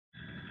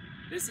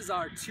This is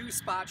our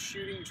two-spot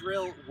shooting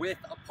drill with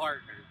a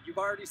partner. You've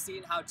already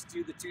seen how to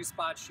do the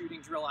two-spot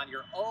shooting drill on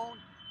your own,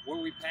 where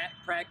we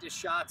practice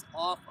shots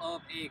off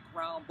of a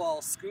ground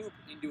ball scoop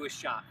into a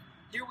shot.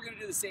 Here we're going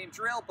to do the same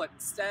drill, but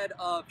instead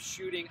of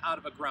shooting out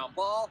of a ground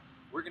ball,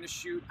 we're going to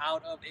shoot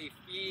out of a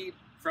feed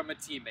from a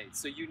teammate.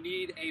 So you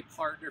need a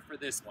partner for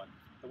this one.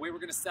 The way we're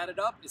going to set it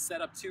up is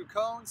set up two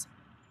cones,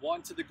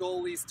 one to the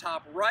goalie's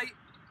top right,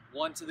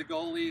 one to the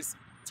goalie's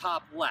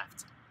top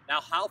left. Now,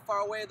 how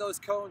far away those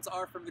cones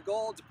are from the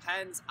goal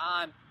depends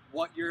on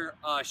what your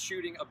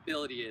shooting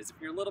ability is. If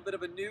you're a little bit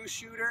of a new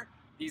shooter,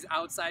 these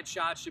outside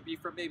shots should be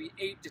from maybe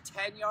 8 to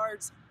 10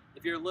 yards.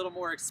 If you're a little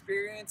more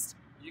experienced,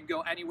 you can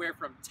go anywhere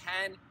from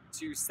 10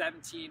 to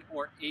 17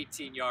 or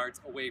 18 yards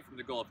away from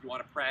the goal if you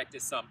want to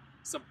practice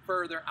some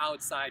further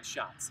outside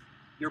shots.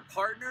 Your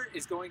partner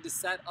is going to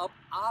set up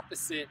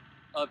opposite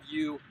of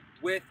you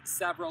with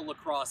several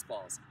lacrosse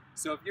balls.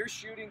 So if you're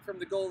shooting from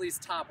the goalie's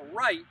top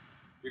right,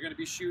 you're going to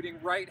be shooting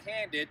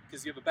right-handed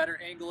because you have a better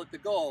angle at the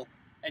goal,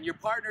 and your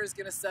partner is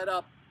going to set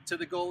up to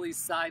the goalie's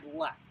side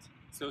left,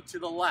 so to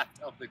the left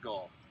of the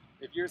goal.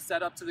 If you're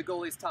set up to the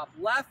goalie's top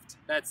left,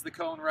 that's the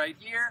cone right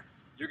here,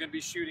 you're going to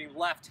be shooting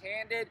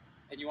left-handed,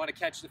 and you want to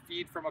catch the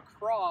feed from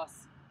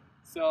across,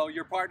 so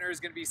your partner is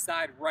going to be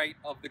side right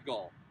of the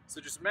goal.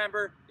 So just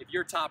remember, if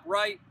you're top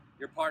right,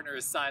 your partner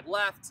is side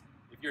left.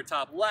 If you're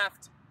top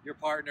left, your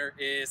partner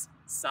is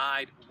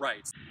side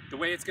right. The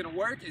way it's going to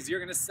work is you're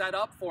going to set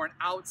up for an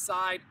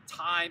outside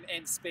time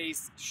and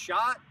space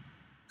shot.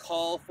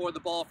 Call for the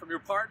ball from your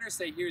partner,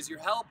 say here's your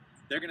help.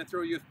 They're going to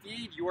throw you a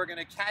feed, you are going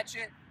to catch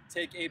it,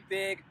 take a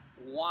big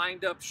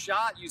wind-up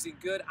shot using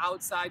good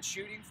outside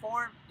shooting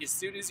form. As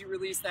soon as you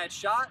release that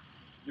shot,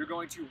 you're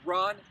going to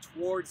run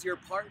towards your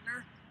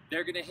partner.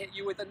 They're going to hit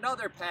you with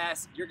another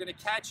pass, you're going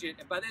to catch it,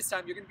 and by this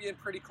time you're going to be in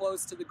pretty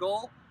close to the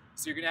goal,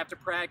 so you're going to have to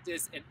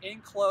practice an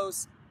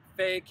in-close,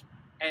 fake,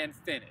 and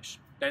finish.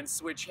 Then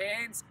switch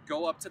hands,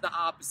 go up to the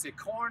opposite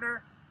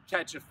corner,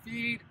 catch a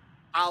feed,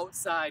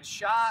 outside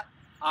shot,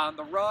 on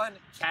the run,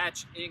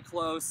 catch, in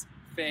close,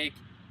 fake,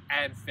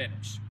 and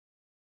finish.